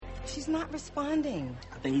she's not responding.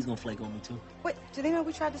 I think he's gonna flake on me, too. Wait, do they know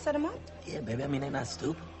we tried to set him up? Yeah, baby. I mean, they're not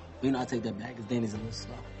stupid. But, you know, I take that back because Danny's a little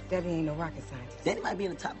slow. Debbie ain't no rocket scientist. Danny might be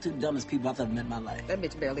in the top 2 dumbest people I've ever met in my life. That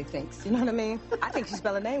bitch barely thinks. You know what I mean? I think she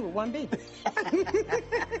spelled her name with 1 B.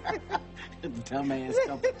 Dumbass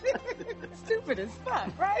couple. Stupid as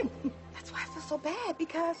fuck, right? That's why I feel so bad,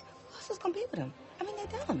 because who else is gonna be with him? I mean,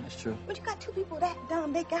 they're dumb. That's true. When you got 2 people that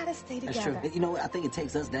dumb, they gotta stay together. That's true. You know what? I think it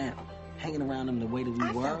takes us down. Hanging around them the way that we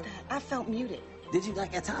were. Felt that. I felt muted. Did you?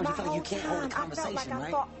 Like, at times, you feel like you can't hold a conversation, I felt like right?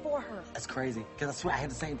 I thought for her. That's crazy. Because I swear I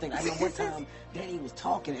had the same thing. I know one time Danny was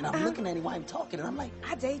talking, and I'm looking at him while I'm talking, and I'm like,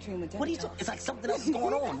 I daydream with Danny. what are you doing? It's like something else is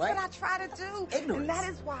going on, right? That's what I try to do. Ignorance. And that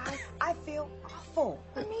is why I feel awful.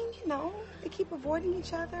 I mean, you know, they keep avoiding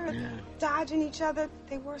each other and dodging each other.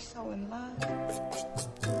 They were so in love.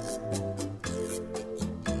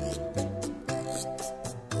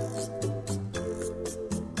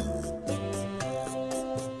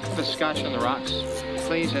 The scotch on the rocks,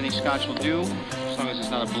 please. Any scotch will do, as long as it's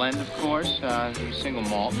not a blend, of course. Single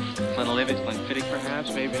malt. Glenlivet, Glenfiddich,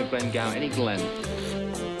 perhaps, maybe a Glengow, any Glen.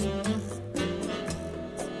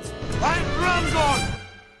 Light drums on!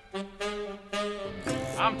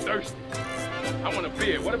 I'm thirsty. I want a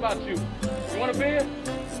beer. What about you? You want a beer?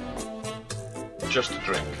 Just a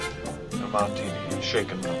drink. A martini,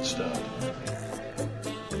 shaken, not stirred.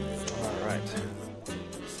 All right.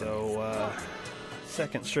 So,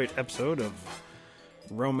 second straight episode of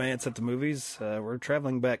Romance at the Movies. We're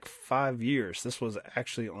traveling back 5 years. This was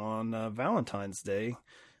actually on Valentine's Day,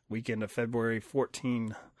 weekend of February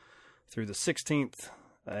 14 through the 16th.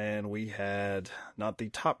 And we had not the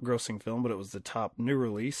top grossing film, but it was the top new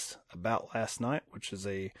release, About Last Night, which is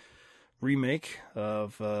a remake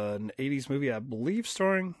of an 80s movie, I believe,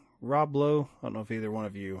 starring Rob Lowe. I don't know if either one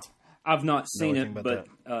of you I've not seen it, but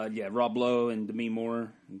that. Rob Lowe and Demi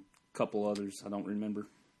Moore, and a couple others I don't remember.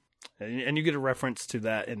 And you get a reference to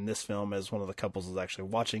that in this film as one of the couples is actually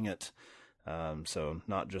watching it. So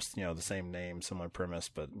not just, the same name, similar premise,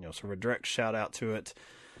 but, sort of a direct shout out to it.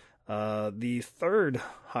 The third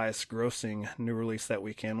highest grossing new release that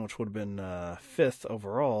weekend, which would have been fifth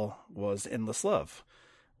overall, was Endless Love,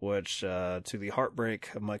 which, to the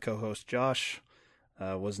heartbreak of my co-host Josh,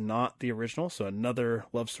 was not the original. So another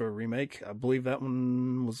love story remake. I believe that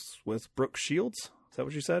one was with Brooke Shields. Is that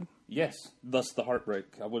what you said? Yes, thus the heartbreak.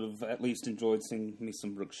 I would have at least enjoyed seeing me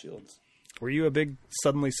some Brooke Shields. Were you a big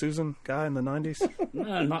Suddenly Susan guy in the 90s?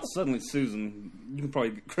 No, not Suddenly Susan. You can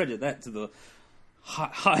probably credit that to the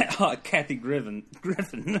hot Kathy Griffin.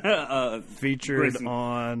 Featured Grayson.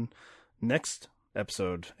 on next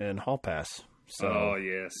episode in Hall Pass. So, oh,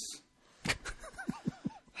 yes.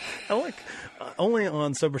 I like, only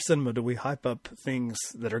on Sober Cinema do we hype up things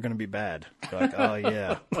that are going to be bad. Like, oh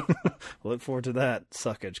yeah, look forward to that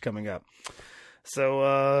suckage coming up.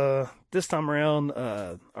 So this time around,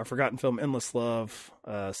 our forgotten film Endless Love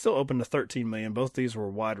still open to 13 million. Both these were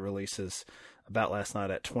wide releases. About Last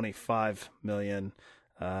Night at 25 million.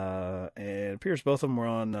 And it appears both of them were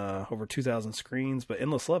on over 2,000 screens, but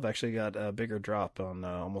Endless Love actually got a bigger drop on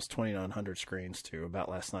almost 2,900 screens to About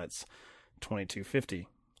Last Night's 2,250.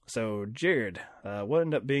 So, Jared, what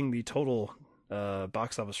ended up being the total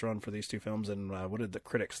box office run for these two films, and what did the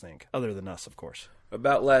critics think, other than us, of course?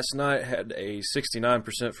 About Last Night had a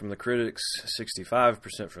 69% from the critics,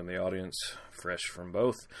 65% from the audience, fresh from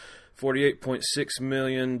both. 48.6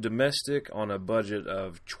 million domestic on a budget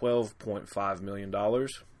of $12.5 million.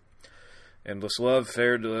 Endless Love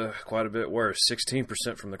fared quite a bit worse, 16%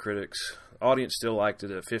 from the critics. Audience still liked it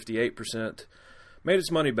at 58%. Made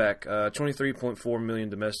its money back, 23.4 million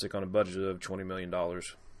domestic on a budget of $20 million.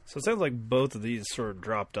 So it sounds like both of these sort of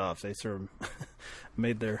dropped off. They sort of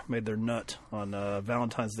made their nut on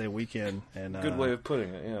Valentine's Day weekend. And good way of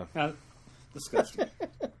putting it, yeah. Disgusting.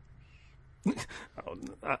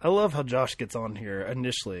 I love how Josh gets on here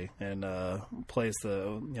initially and plays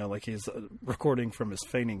like he's recording from his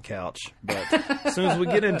fainting couch. But as soon as we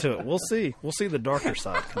get into it, we'll see the darker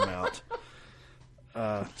side come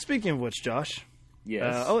out. Speaking of which, Josh,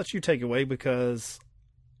 yes, I'll let you take it away because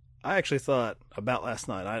I actually thought About Last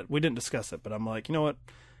Night. We didn't discuss it, but I'm like, you know what?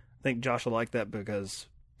 I think Josh will like that because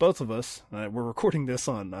both of us, we're recording this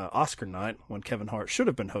on Oscar night when Kevin Hart should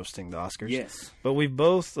have been hosting the Oscars. Yes. But we've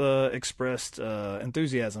both expressed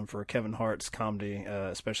enthusiasm for Kevin Hart's comedy,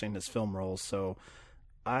 especially in his film roles. So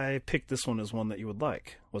I picked this one as one that you would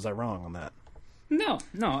like. Was I wrong on that? No.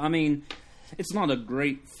 I mean, it's not a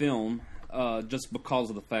great film just because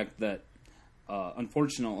of the fact that,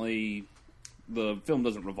 unfortunately, the film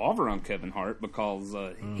doesn't revolve around Kevin Hart because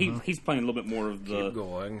he's playing a little bit more of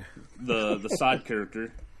the side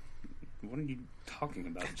character. What are you talking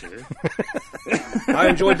about, Jared? I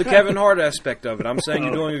enjoyed the Kevin Hart aspect of it. I'm saying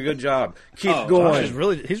you're doing a good job. Keep going.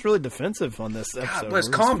 He's really defensive on this episode. God bless.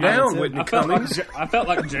 Calm down, Whitney Cummings. I felt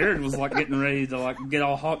like Jared was like getting ready to like get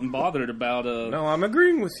all hot and bothered about. No, I'm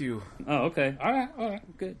agreeing with you. Oh, okay. All right.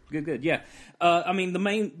 Good. Yeah. I mean, the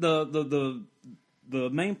main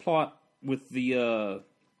plot with the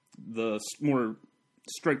more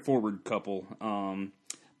straightforward couple,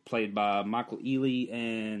 played by Michael Ealy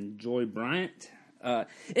and Joy Bryant.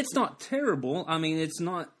 It's not terrible. I mean, it's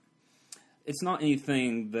not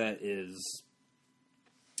anything that is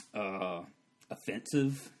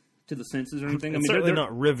offensive to the senses or anything. It's certainly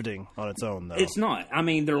not riveting on its own, though. It's not. I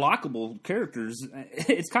mean, they're likable characters.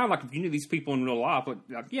 It's kind of like if you knew these people in real life, like,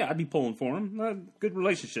 yeah, I'd be pulling for them. Good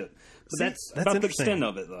relationship. But that's about the extent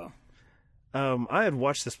of it, though. I had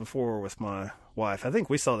watched this before with my wife. I think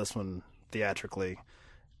we saw this one theatrically,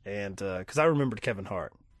 and because I remembered Kevin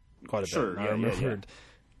Hart quite a bit. Sure, I remembered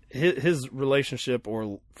his relationship,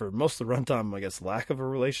 or for most of the runtime, I guess, lack of a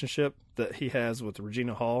relationship that he has with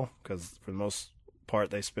Regina Hall, because for the most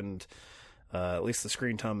part they spend at least the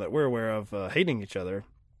screen time that we're aware of hating each other.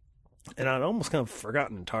 And I'd almost kind of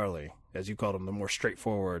forgotten entirely, as you called them, the more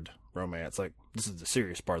straightforward romance. Like, this is the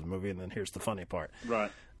serious part of the movie, and then here's the funny part.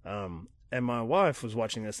 Right. And my wife was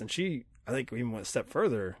watching this, and she, I think, even went a step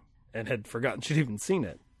further and had forgotten she'd even seen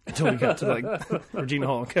it until we got to like Regina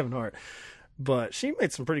Hall and Kevin Hart. But she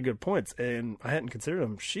made some pretty good points, and I hadn't considered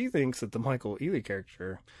them. She thinks that the Michael Ealy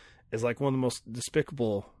character is like one of the most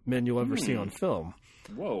despicable men you'll ever see on film.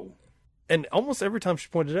 Whoa. And almost every time she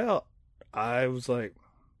pointed it out, I was like,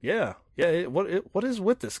 what is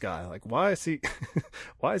with this guy? Like, why is he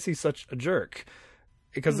such a jerk?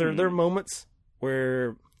 Because there are moments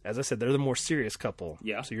where, as I said, they're the more serious couple.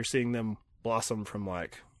 Yeah. So you're seeing them blossom from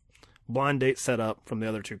like blind date setup from the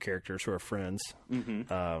other two characters who are friends,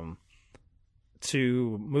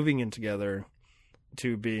 to moving in together,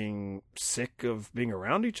 to being sick of being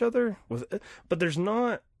around each other. But there's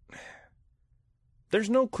no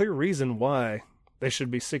clear reason why they should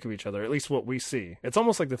be sick of each other, at least what we see. It's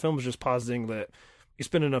almost like the film is just positing that you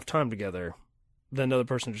spend enough time together, then the other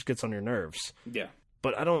person just gets on your nerves. Yeah.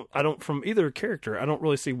 But I don't from either character, I don't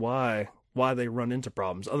really see why they run into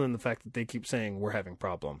problems, other than the fact that they keep saying we're having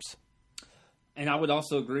problems. And I would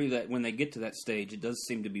also agree that when they get to that stage, it does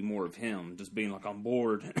seem to be more of him just being like, I'm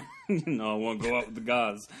bored. I want to go out with the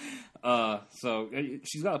guys. So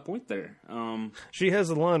she's got a point there. She has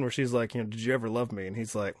a line where she's like, did you ever love me? And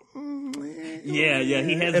he's like, yeah,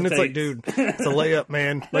 he hesitates. And it's like, dude, it's a layup,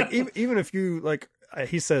 man. Like, even if you, like,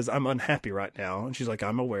 he says, I'm unhappy right now. And she's like,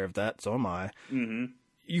 I'm aware of that. So am I. Mm-hmm.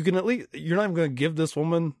 You can at least, you're not even going to give this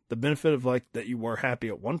woman the benefit of, like, that you were happy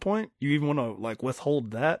at one point. You even want to, like,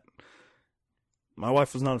 withhold that. My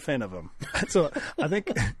wife was not a fan of him. So I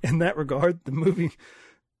think in that regard, the movie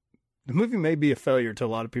may be a failure to a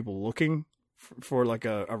lot of people looking for like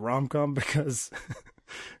a rom-com, because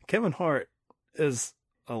Kevin Hart is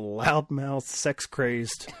a loudmouth,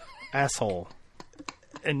 sex-crazed asshole.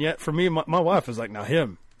 And yet for me, my wife is like, now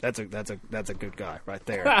him, that's a good guy right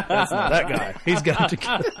there. That's not that guy. He's got to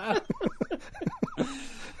get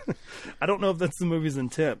I don't know if that's the movie's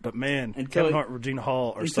intent, but man, Kevin Hart and Regina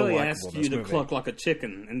Hall are so likable in this movie. Until he asks you to cluck like a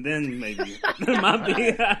chicken, and then maybe there might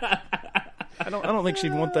be. I don't think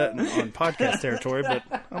she'd want that on podcast territory, but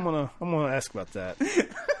I'm gonna ask about that.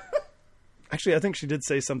 Actually, I think she did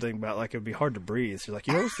say something about like it would be hard to breathe. She's like,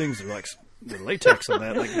 those things are like the latex on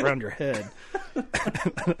that, like around your head. I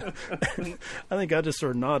think I just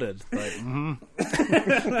sort of nodded, like,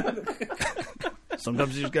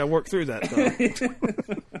 Sometimes you just gotta work through that, though.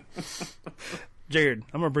 Jared,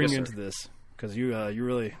 I'm gonna bring you into this because I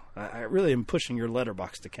really am pushing your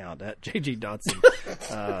Letterboxd account at JG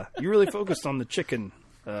Dotson. You really focused on the chicken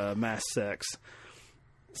mass sex.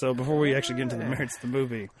 So before we actually get into the merits of the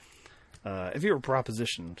movie, if you were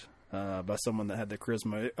propositioned by someone that had the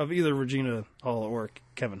charisma of either Regina Hall or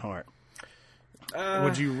Kevin Hart,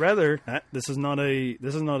 would you rather? This is not a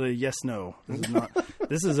yes no.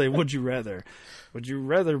 This is a would you rather. Would you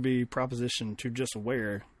rather be propositioned to just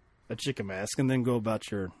wear a chicken mask and then go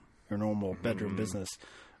about your normal bedroom business,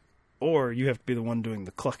 or you have to be the one doing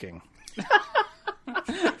the clucking?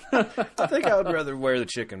 I think I would rather wear the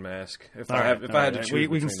chicken mask if I had to choose.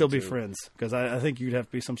 We can still be friends, because I think you'd have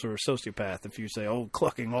to be some sort of sociopath if you say,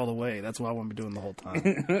 clucking all the way. That's what I want to be doing the whole time.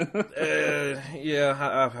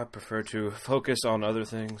 Yeah, I prefer to focus on other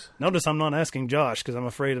things. Notice I'm not asking Josh, because I'm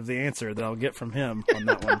afraid of the answer that I'll get from him on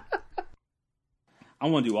that one. I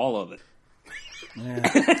want to do all of it.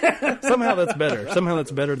 Yeah. Somehow that's better. Somehow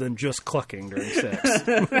that's better than just clucking during sex.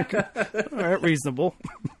 All right, reasonable.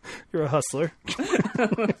 You're a hustler.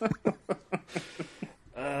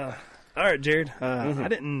 All right, Jared. I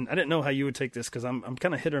didn't know how you would take this because I'm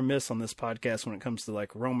kind of hit or miss on this podcast when it comes to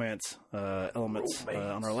like romance elements.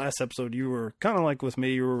 On our last episode, you were kind of like with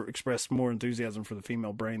me. You were expressed more enthusiasm for the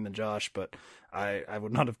female brain than Josh, but I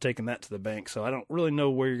would not have taken that to the bank. So I don't really know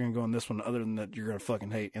where you're going to go on this one, other than that you're going to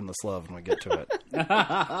fucking hate Endless Love when we get to it.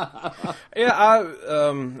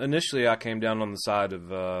 Yeah, initially I came down on the side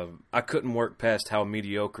of I couldn't work past how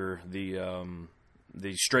mediocre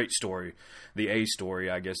the straight story, the A story,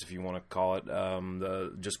 I guess if you want to call it,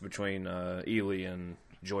 just between Ely and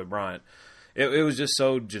Joy Bryant. It was just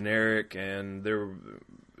so generic, and there,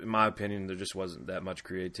 in my opinion, there just wasn't that much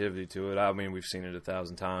creativity to it. I mean, we've seen it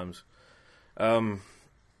 1,000 times.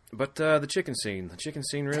 But the chicken scene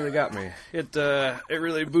really got me. It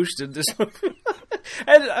really boosted this movie.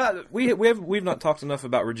 And we've not talked enough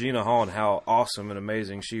about Regina Hall and how awesome and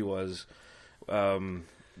amazing she was.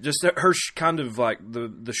 Just her kind of like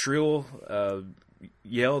the shrill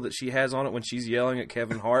yell that she has on it when she's yelling at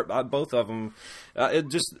Kevin Hart. Both of them.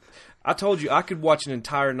 I told you I could watch an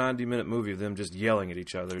entire 90-minute movie of them just yelling at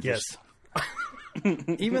each other. Yes.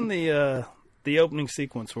 Even the opening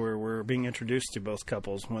sequence where we're being introduced to both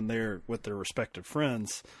couples when they're with their respective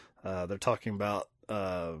friends, they're talking about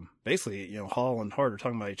basically, Hall and Hart are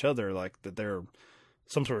talking about each other like that they're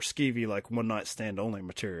some sort of skeevy, like one night stand only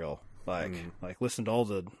material. Like listen to all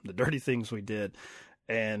the dirty things we did,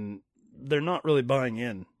 and they're not really buying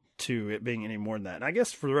in to it being any more than that. And I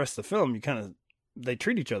guess for the rest of the film, they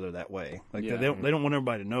treat each other that way. Like they don't want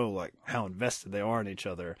everybody to know like how invested they are in each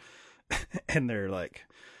other, and they're like,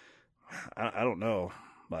 I don't know,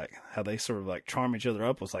 like how they sort of like charm each other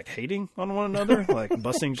up was like hating on one another, like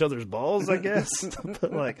busting each other's balls, I guess.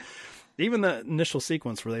 But like even the initial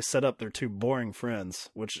sequence where they set up their two boring friends,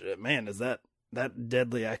 which man is that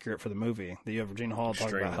deadly accurate for the movie. You have Regina Hall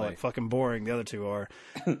talking about how like fucking boring the other two are.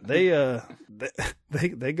 They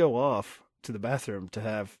go off to the bathroom to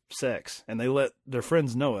have sex, and they let their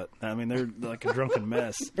friends know it. I mean, they're like a drunken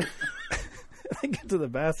mess. They get to the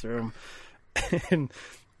bathroom, and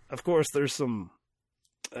of course, there's some,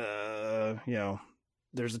 there's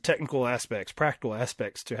the technical aspects, practical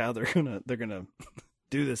aspects to how they're gonna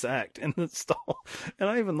do this act in the stall. And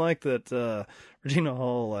I even like that Regina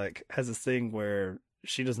Hall like has this thing where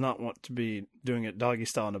she does not want to be doing it doggy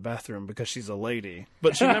style in a bathroom because she's a lady,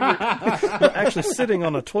 but she never but actually sitting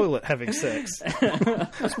on a toilet having sex.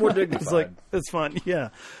 It's more dignified. It's like, it's fun. Yeah.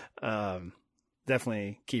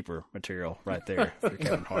 Definitely keeper material right there for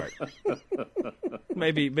Kevin Hart.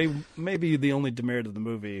 Maybe the only demerit of the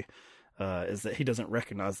movie is that he doesn't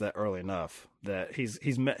recognize that early enough that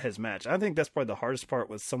he's met his match. I think that's probably the hardest part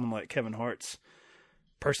with someone like Kevin Hart's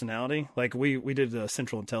personality. Like we did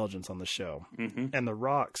Central Intelligence on the show, and The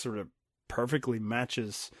Rock sort of perfectly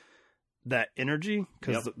matches that energy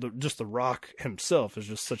because just The Rock himself is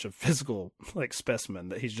just such a physical like specimen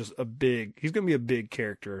that he's going to be a big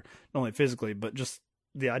character, not only physically, but just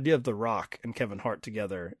the idea of The Rock and Kevin Hart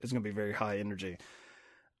together is going to be very high energy.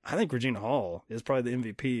 I think Regina Hall is probably the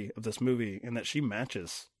MVP of this movie in that she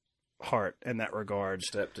matches Hart in that regard.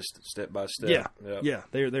 Step by step. Yeah.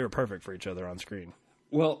 They were perfect for each other on screen.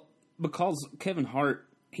 Well, because Kevin Hart,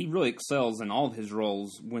 he really excels in all of his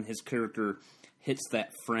roles when his character hits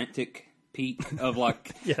that frantic peak of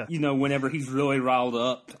like, whenever he's really riled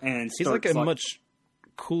up and he's like a much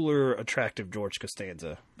cooler, attractive George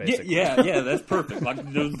Costanza, basically. Yeah, that's perfect. Like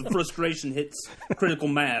the frustration hits critical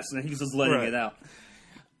mass and he's just letting it out.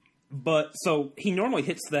 But so he normally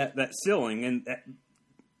hits that ceiling, and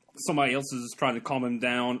somebody else is trying to calm him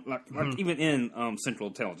down. Like even in Central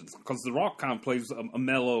Intelligence, because The Rock kind of plays a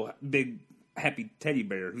mellow, big, happy teddy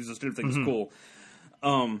bear who's just everything's cool.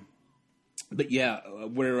 But yeah,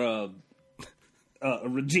 where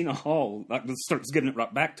Regina Hall like just starts giving it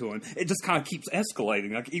right back to him, it just kind of keeps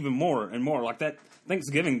escalating, like even more and more. Like that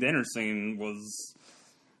Thanksgiving dinner scene was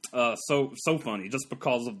so funny, just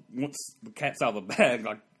because of once the cat's out of the bag,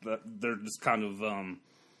 like they're just kind of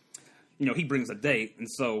he brings a date, and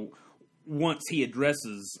so once he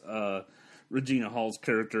addresses Regina Hall's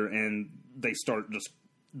character and they start just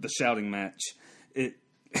the shouting match,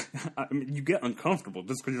 I mean, you get uncomfortable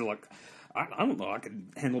just because you're like, I don't know, I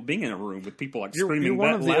could handle being in a room with people like screaming you're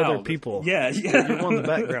one that of loud. The other people. Yeah. You're one of the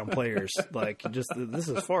background players. Like, this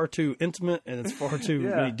is far too intimate and it's far too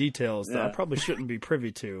many details that I probably shouldn't be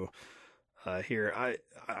privy to here.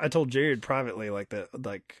 I told Jared privately like that,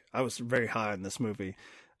 like I was very high in this movie.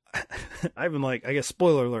 I even I guess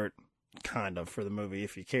spoiler alert kind of for the movie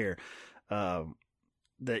if you care, that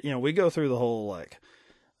we go through the whole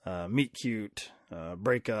meet cute,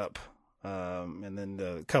 break up, and then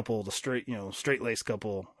the couple, the straight laced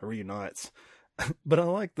couple reunites. but I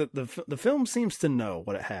like that the film seems to know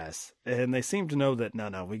what it has, and they seem to know that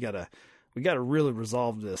no, we gotta really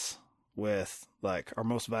resolve this with like our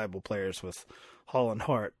most valuable players with Hall and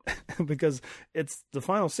Hart, because it's the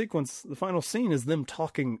final sequence. The final scene is them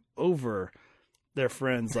talking over their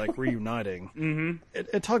friends, like reuniting,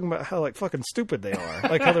 and talking about how like fucking stupid they are,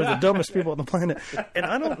 like how they're the dumbest people on the planet. And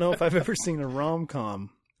I don't know if I've ever seen a rom-com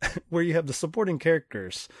where you have the supporting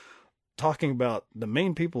characters talking about the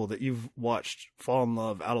main people that you've watched fall in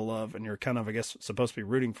love, out of love, and you're kind of, I guess, supposed to be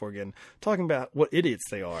rooting for again, talking about what idiots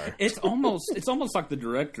they are. It's almost like the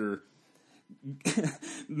director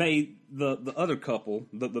made the other couple,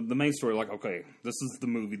 the main story, like, okay, this is the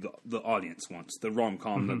movie the audience wants, the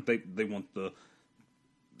rom-com, that they want the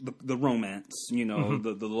romance, you know,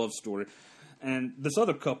 the love story. And this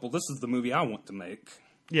other couple, this is the movie I want to make.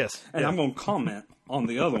 Yes. And I'm going to comment on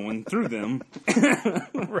the other one through them.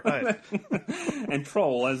 Right. And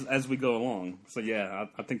troll as we go along. So, yeah,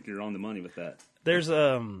 I think you're on the money with that. There's,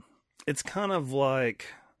 it's kind of like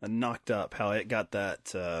a Knocked Up, how it got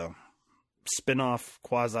that spin-off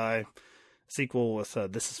quasi sequel with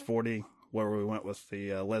This Is 40, where we went with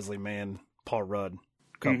the Leslie Mann, Paul Rudd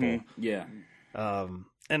couple. Yeah.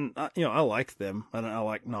 And, you know, I like them, and I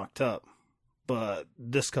like Knocked Up, but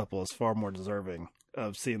this couple is far more deserving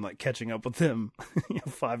of seeing, like, catching up with them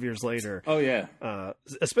 5 years later. Oh, yeah.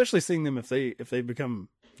 Especially seeing them if they become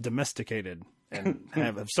domesticated and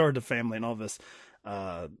have started a family and all this.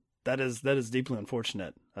 That is deeply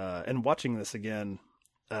unfortunate. And watching this again,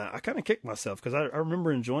 I kind of kicked myself because I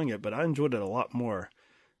remember enjoying it, but I enjoyed it a lot more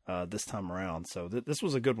this time around. So this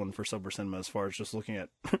was a good one for Sober Cinema as far as just looking at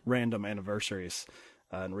random anniversaries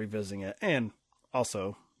and revisiting it. And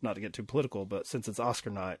also, not to get too political, but since it's Oscar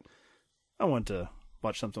night, I want to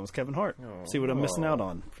watch something with Kevin Hart. See what I'm missing out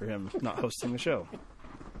on for him not hosting the show.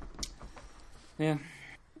 Yeah.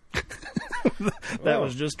 That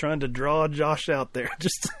was just trying to draw Josh out there.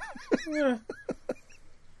 Just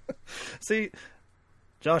see,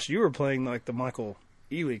 Josh, you were playing like the Michael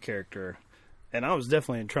Ealy character, and I was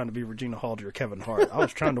definitely trying to be Regina Hall to your Kevin Hart. I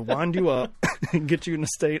was trying to wind you up and get you in a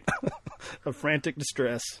state of frantic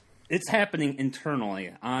distress. It's happening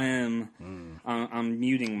internally. I'm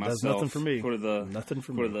muting myself. That's nothing for me. For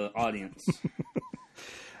the audience.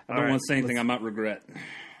 I don't want to say anything I might regret.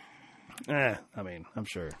 I mean, I'm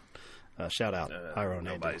sure. Shout out, Iro and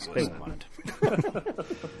nobody's Andy. They won't mind.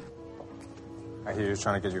 I hear you're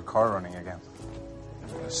trying to get your car running again.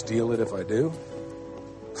 Gonna steal it if I do?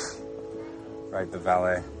 Right, the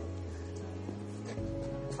valet.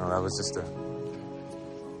 Oh, that was just a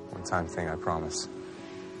one-time thing, I promise.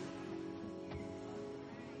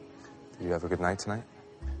 Did you have a good night tonight?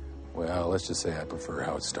 Well, let's just say I prefer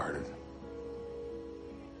how it started.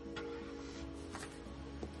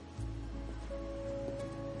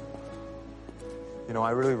 You know,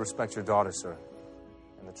 I really respect your daughter, sir.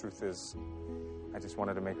 And the truth is, I just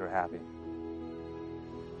wanted to make her happy.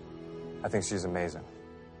 I think she's amazing.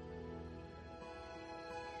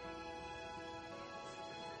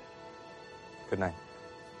 Good night.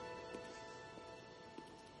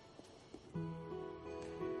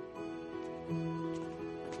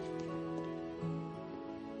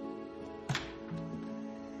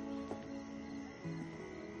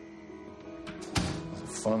 It's a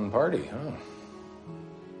fun party, huh?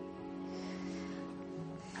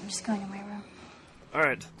 I'm just going to my room. All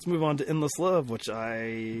right, let's move on to Endless Love, which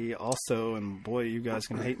I also, and boy, you guys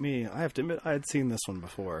can hate me, I have to admit I had seen this one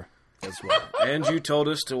before as well. And you told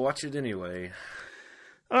us to watch it anyway.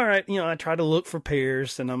 All right, you know, I try to look for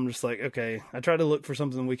pairs, and I'm just like, okay, I try to look for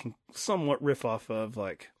something we can somewhat riff off of,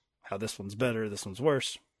 like how this one's better, this one's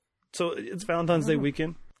worse. So it's Valentine's Day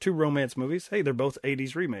weekend, 2 romance movies. Hey, they're both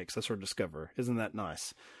 80s remakes, I sort of discover. Isn't that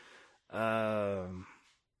nice?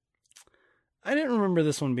 I didn't remember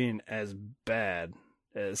this one being as bad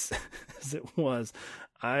as it was.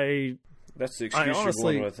 That's the excuse you're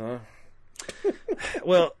going with, huh?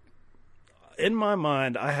 Well, in my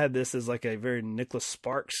mind, I had this as like a very Nicholas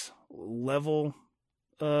Sparks level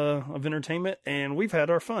of entertainment, and we've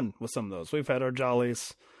had our fun with some of those. We've had our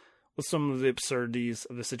jollies with some of the absurdities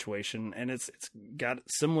of the situation, and it's got a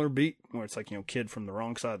similar beat where it's like, you know, kid from the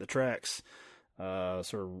wrong side of the tracks,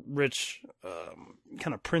 sort of rich,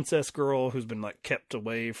 kind of princess girl who's been like kept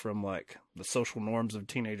away from like the social norms of a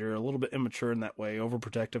teenager, a little bit immature in that way,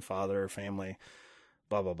 overprotective father, family,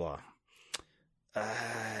 blah, blah, blah.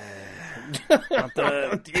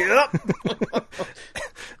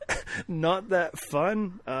 Not that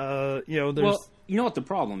fun. You know, there's. Well, you know what the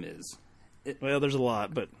problem is. There's a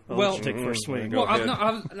lot, but I'll just take first swing. Well,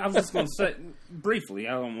 I was just going to say briefly.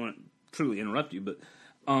 I don't want to truly interrupt you, but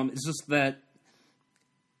it's just that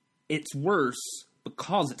it's worse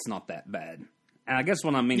because it's not that bad. And I guess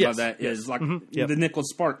what I mean Yes, by that yes. is like Yep. the Nicholas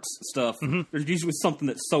Sparks stuff. There's usually something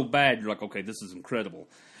that's so bad you're like, okay, this is incredible.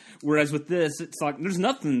 Whereas with this, it's like there's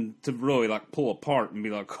nothing to really like pull apart and be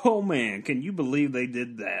like, oh man, can you believe they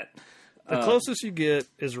did that? The closest you get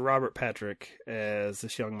is Robert Patrick as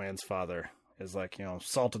this young man's father, is like, you know,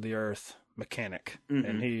 salt of the earth mechanic,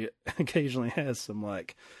 and he occasionally has some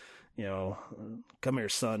like, you know, come here,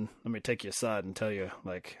 son, let me take you aside and tell you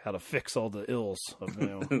like how to fix all the ills of, you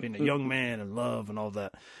know, being a young man and love and all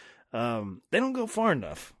that. They don't go far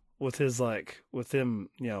enough with his like with him,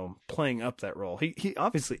 you know, playing up that role. He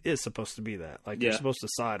obviously is supposed to be that. Like you're supposed to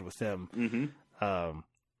side with him.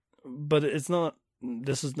 But it's not.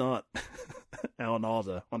 This is not Alan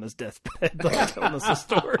Alda on his deathbed like, telling us a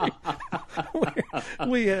story.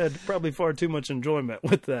 We had probably far too much enjoyment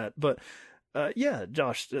with that. But yeah,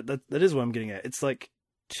 Josh, that is what I'm getting at. It's like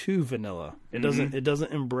too vanilla. It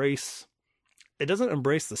doesn't embrace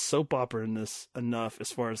the soap opera in this enough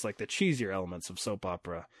as far as like the cheesier elements of soap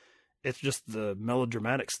opera. It's just the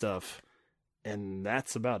melodramatic stuff, and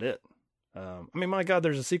that's about it. I mean, my God,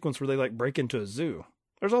 there's a sequence where they like break into a zoo.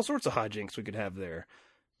 There's all sorts of hijinks we could have there,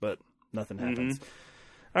 but nothing happens.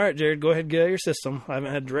 All right, Jared, go ahead and get out of your system. I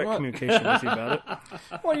haven't had direct communication with you about it.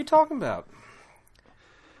 What are you talking about?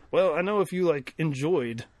 Well, I know if you like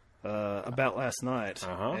enjoyed About Last Night,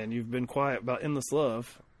 and you've been quiet about Endless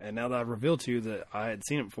Love, and now that I've revealed to you that I had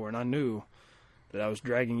seen it before, and I knew that I was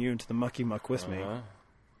dragging you into the mucky muck with me.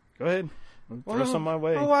 Go ahead, throw some my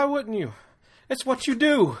way. Well, why wouldn't you? It's what you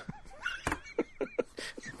do.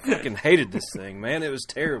 Fucking hated this thing, man. It was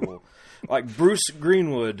terrible. Like Bruce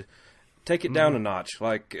Greenwood, take it down a notch.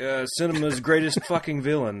 Like cinema's greatest fucking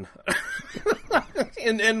villain.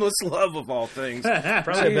 In Endless Love of all things.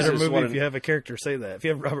 Probably a better movie if you have a character say that. If you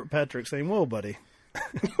have Robert Patrick saying, "Whoa, buddy,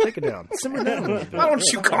 take it down, simmer down a little bit." Why don't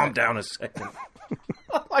you calm down a second?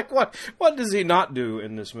 Like what does he not do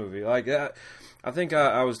in this movie? Like I think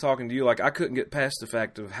I was talking to you. Like I couldn't get past the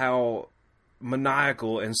fact of how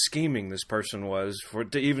maniacal and scheming this person was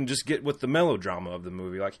to even just get with the melodrama of the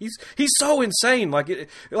movie. Like he's so insane. Like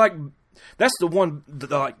that's the one the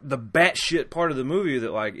batshit part of the movie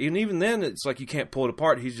that like, and even then it's like you can't pull it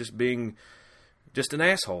apart. He's just being just an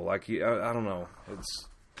asshole. Like I don't know. It's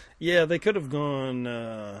they could have gone.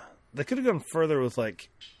 They could have gone further with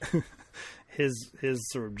like his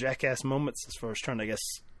sort of jackass moments as far as trying to, I guess,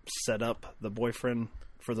 set up the boyfriend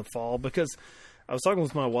for the fall, because I was talking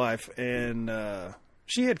with my wife, and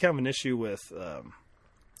she had kind of an issue with,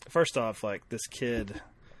 first off, like this kid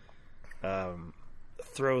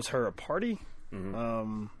throws her a party,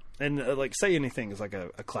 and like Say Anything is like a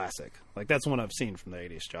classic. Like that's one I've seen from the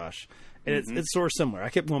 80s, Josh. And it's sort of similar. I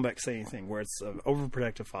kept going back to Say Anything, where it's an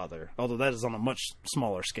overprotective father, although that is on a much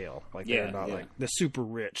smaller scale. Like they're not like the super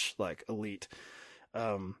rich, like elite.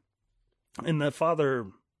 And the father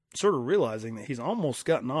sort of realizing that he's almost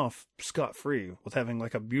gotten off scot-free with having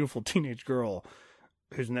like a beautiful teenage girl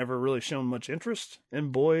who's never really shown much interest in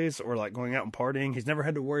boys or like going out and partying. He's never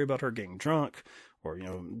had to worry about her getting drunk or, you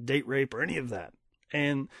know, date rape or any of that.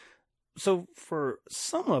 And so for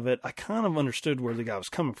some of it, I kind of understood where the guy was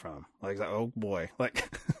coming from. Like, oh boy, like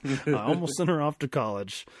I almost sent her off to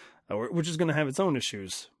college, which is going to have its own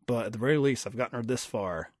issues. But at the very least, I've gotten her this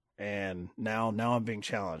far, and now I'm being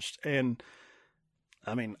challenged. And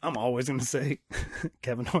I mean, I'm always going to say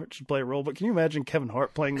Kevin Hart should play a role, but can you imagine Kevin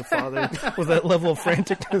Hart playing the father with that level of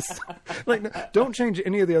franticness? Like, don't change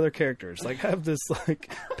any of the other characters. Like, have this,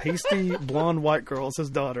 like, pasty blonde white girl as his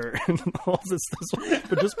daughter and all this,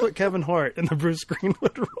 but just put Kevin Hart in the Bruce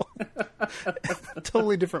Greenwood role.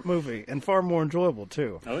 Totally different movie, and far more enjoyable,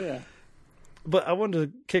 too. Oh, yeah. But I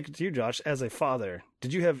wanted to kick it to you, Josh, as a father.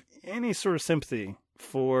 Did you have any sort of sympathy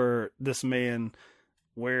for this man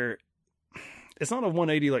where it's not a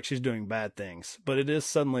 180 like she's doing bad things, but it is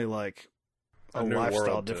suddenly like a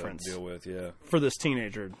lifestyle difference to deal with, for this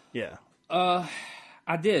teenager. Yeah.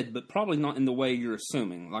 I did, but probably not in the way you're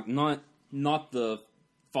assuming. Like not the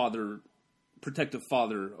father, protective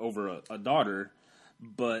father over a daughter,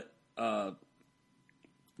 but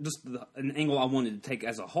just an angle I wanted to take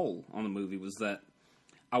as a whole on the movie was that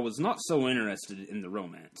I was not so interested in the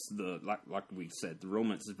romance. Like we said, the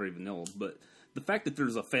romance is very vanilla, but the fact that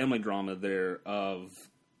there's a family drama there of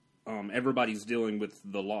everybody's dealing with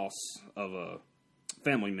the loss of a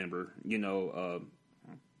family member, you know,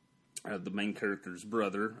 the main character's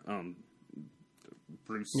brother,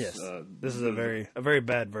 Bruce. Yes, this is a very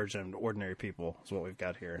bad version of Ordinary People is what we've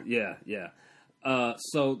got here. Yeah, yeah.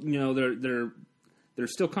 So you know they're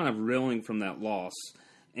still kind of reeling from that loss,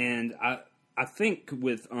 and I think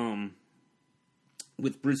with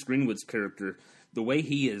Bruce Greenwood's character, the way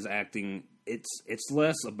he is acting, it's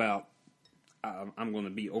less about I'm going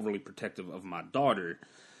to be overly protective of my daughter,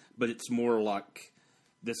 but it's more like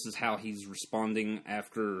this is how he's responding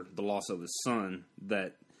after the loss of his son.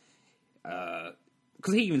 That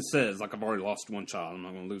because he even says, like, I've already lost one child, I'm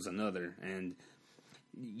not going to lose another, and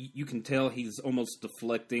you can tell he's almost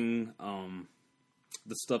deflecting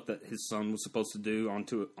the stuff that his son was supposed to do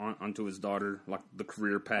onto his daughter, like the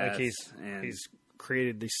career path. Like he's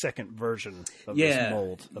created the second version of this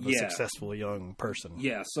mold of a successful young person.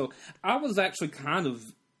 Yeah, so I was actually kind of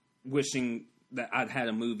wishing that I'd had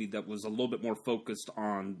a movie that was a little bit more focused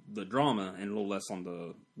on the drama and a little less on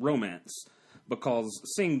the romance, because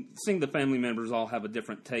seeing the family members all have a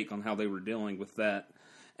different take on how they were dealing with that,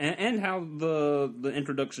 and how the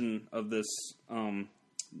introduction of this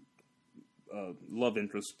love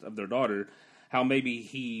interest of their daughter, how maybe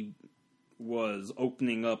he was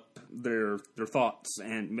opening up their thoughts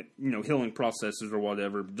and, you know, healing processes or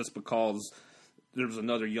whatever, just because there's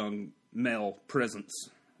another young male presence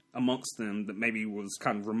amongst them that maybe was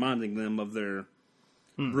kind of reminding them of their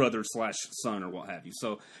brother/son or what have you.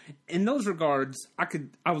 So in those regards, I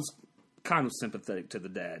was kind of sympathetic to the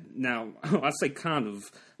dad. Now, I say kind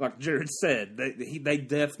of, like Jared said, they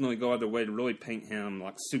definitely go out of their way to really paint him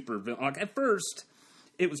like super villain. Like, at first,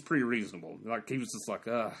 it was pretty reasonable. Like, he was just like,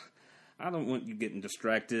 I don't want you getting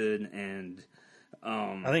distracted, and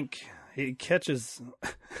I think he catches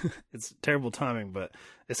it's terrible timing, but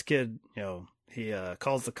this kid, you know, he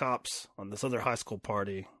calls the cops on this other high school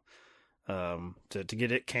party to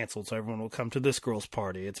get it canceled so everyone will come to this girl's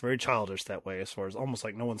party. It's very childish that way, as far as almost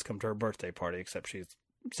like no one's come to her birthday party except she's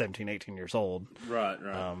 17, 18 years old. Right.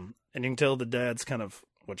 And you can tell the dad's kind of,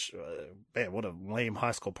 which, man, what a lame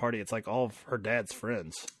high school party. It's like all of her dad's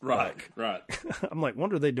friends. Right. I'm like,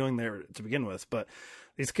 what are they doing there to begin with? But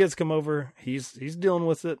these kids come over. He's dealing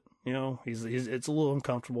with it. You know, he's it's a little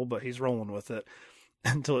uncomfortable, but he's rolling with it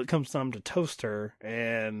until it comes time to toast her,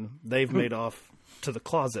 and they've made off to the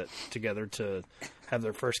closet together to have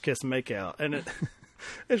their first kiss and make out. And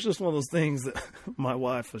it's just one of those things that my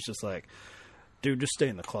wife was just like, dude, just stay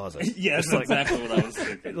in the closet. Yeah, that's exactly what I was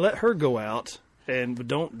thinking. Let her go out. But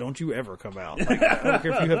don't you ever come out. Like, I don't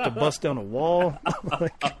care if you have to bust down a wall,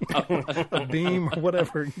 like a beam or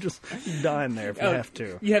whatever. You die in there if you have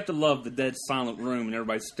to. You have to love the dead silent room and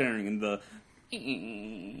everybody staring and the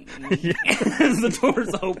as the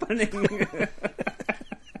door's opening.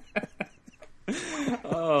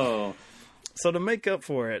 Oh. So to make up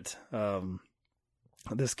for it,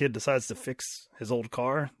 this kid decides to fix his old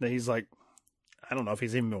car that he's like, I don't know if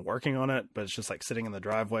he's even been working on it, but it's just like sitting in the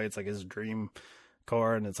driveway. It's like his dream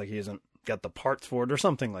car, and it's like he hasn't got the parts for it or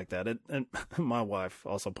something like that. And my wife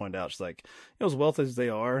also pointed out, she's like, you know, as wealthy as they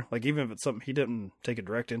are, like, even if it's something he didn't take a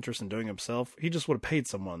direct interest in doing himself, he just would have paid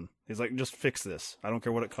someone. He's like, just fix this. I don't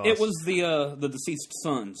care what it costs. It was the deceased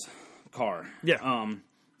son's car. Yeah.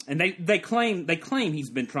 And they claim he's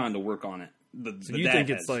been trying to work on it. So you think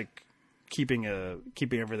it's like keeping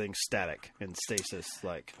everything static in stasis,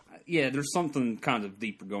 like, yeah, there's something kind of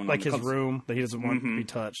deeper going on, like his room that he doesn't want to be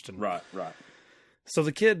touched. And right. So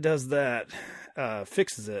the kid does that,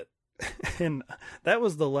 fixes it, and that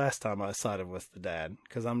was the last time I sided with the dad,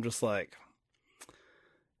 because I'm just like,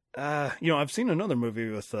 you know, I've seen another movie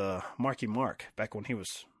with Marky Mark back when he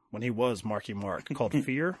was Marky Mark called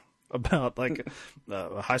Fear. About like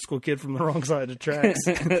a high school kid from the wrong side of the tracks.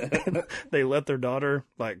 They let their daughter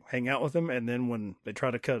like hang out with him, and then when they try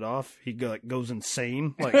to cut it off, he goes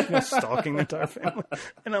insane, like stalking the entire family.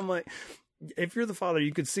 And I'm like, if you're the father,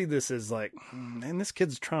 you could see this as like, man, this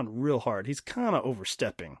kid's trying real hard. He's kind of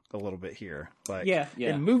overstepping a little bit here. Like, yeah.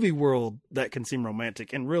 In movie world, that can seem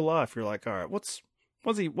romantic. In real life, you're like, all right, was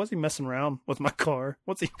he messing around with my car?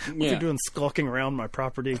 What's he doing, skulking around my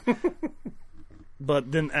property?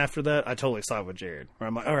 But then after that, I totally side with Jared. Where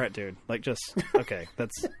I'm like, all right, dude, like, just, okay,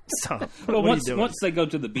 that's, stop. Well, once they go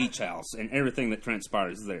to the beach house and everything that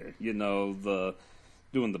transpires there, you know,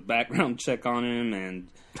 doing the background check on him, and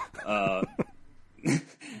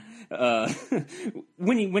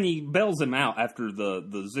when he bails him out after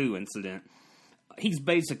the zoo incident, he's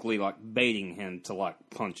basically like baiting him to like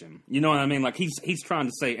punch him. You know what I mean? Like he's trying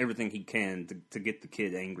to say everything he can to get the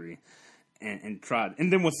kid angry. And tried.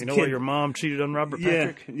 And then once you know why your mom cheated on Robert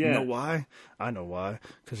Patrick? Yeah. You know why? I know why.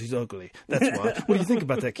 Because he's ugly. That's why. What do you think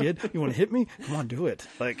about that, kid? You want to hit me? Come on, do it.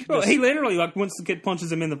 Like, well, he literally, like, once the kid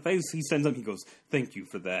punches him in the face, he sends up, he goes, "Thank you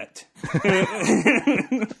for that."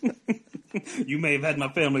 You may have had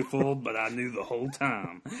my family fooled, but I knew the whole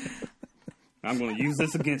time. I'm going to use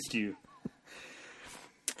this against you.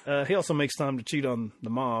 He also makes time to cheat on the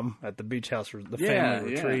mom at the beach house or the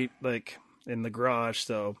family retreat, like in the garage.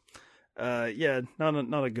 So Yeah,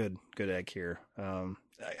 not a good egg here.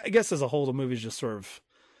 I guess as a whole, the movie's just sort of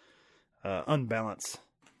unbalanced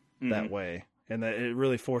that way, and that it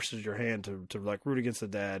really forces your hand to like root against the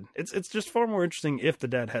dad. It's just far more interesting if the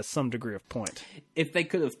dad has some degree of point. If they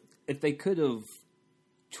could have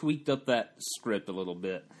tweaked up that script a little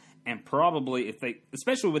bit, and probably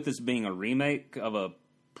especially with this being a remake of a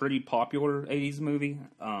pretty popular 80s movie.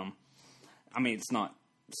 I mean, it's not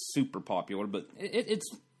super popular, but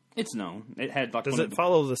it's known. It had like. Does it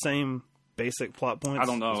follow the same basic plot points? I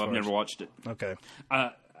don't know. I've never watched it. Okay.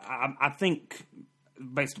 I think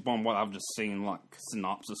based upon what I've just seen, like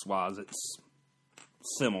synopsis wise, it's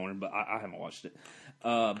similar, but I haven't watched it.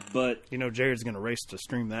 But Jared's going to race to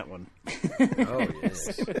stream that one. Oh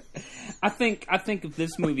yes. I think if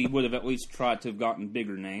this movie would have at least tried to have gotten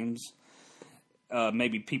bigger names,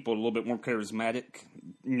 maybe people a little bit more charismatic,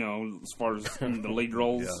 as far as in the lead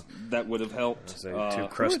roles, that would have helped. Two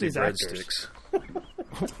crusty breadsticks.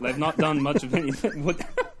 They've not done much of anything. What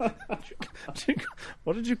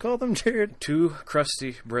did you call them, Jared? Two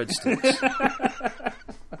crusty breadsticks.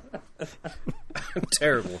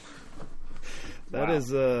 Terrible. That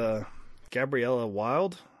is Gabriella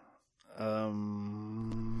Wilde. I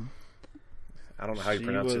don't know how you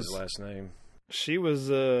pronounce his last name. She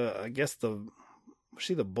was, I guess was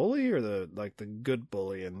she the bully or the good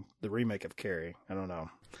bully in the remake of Carrie? I don't know.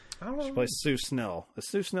 She plays Sue Snell. Is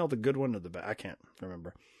Sue Snell the good one or the bad? I can't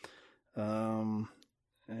remember. And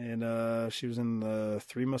she was in the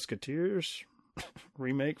Three Musketeers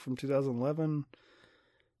remake from 2011.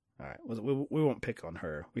 All right, we won't pick on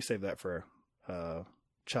her. We save that for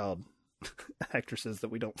child actresses that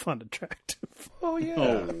we don't find attractive. Oh yeah.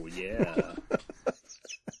 Oh yeah.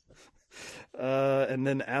 And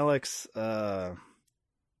then Alex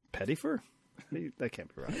Pettyfer? That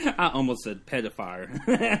can't be right. I almost said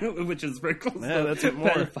pedophile, which is very close. Yeah, that's it more.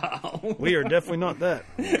 Pedophile. We are definitely not that.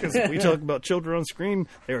 Because we talk about children on screen,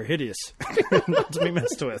 they are hideous. Not to be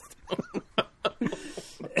messed with.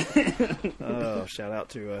 Oh, shout out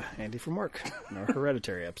to Andy from work in our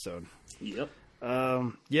Hereditary episode. Yep.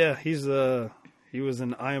 Yeah, he was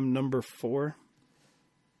in I Am Number 4.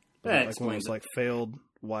 That one of those failed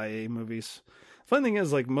YA movies. Funny thing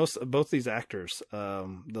is, both these actors,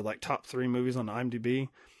 the top 3 movies on IMDb,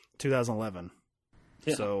 2011.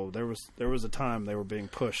 Yeah. So there was a time they were being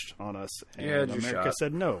pushed on us, and America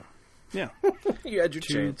said no. Yeah, you had your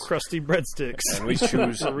chance. 2 crusty breadsticks, and we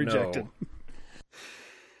choose rejected. No.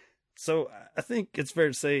 So I think it's fair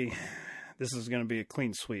to say this is going to be a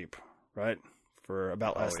clean sweep, right? For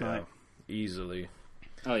About Last Night, easily.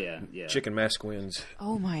 Oh yeah. Chicken Mask wins.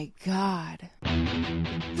 Oh my God.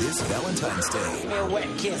 This Valentine's Day. A wet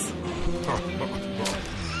kiss. Is it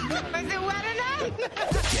wet enough?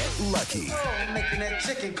 Get lucky. Oh, making that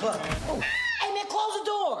chicken cluck. Oh, hey man, close the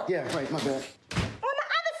door. Yeah, right, my bad. On the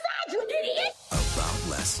other side, you idiot! About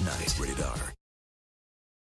Last Night. Rated R.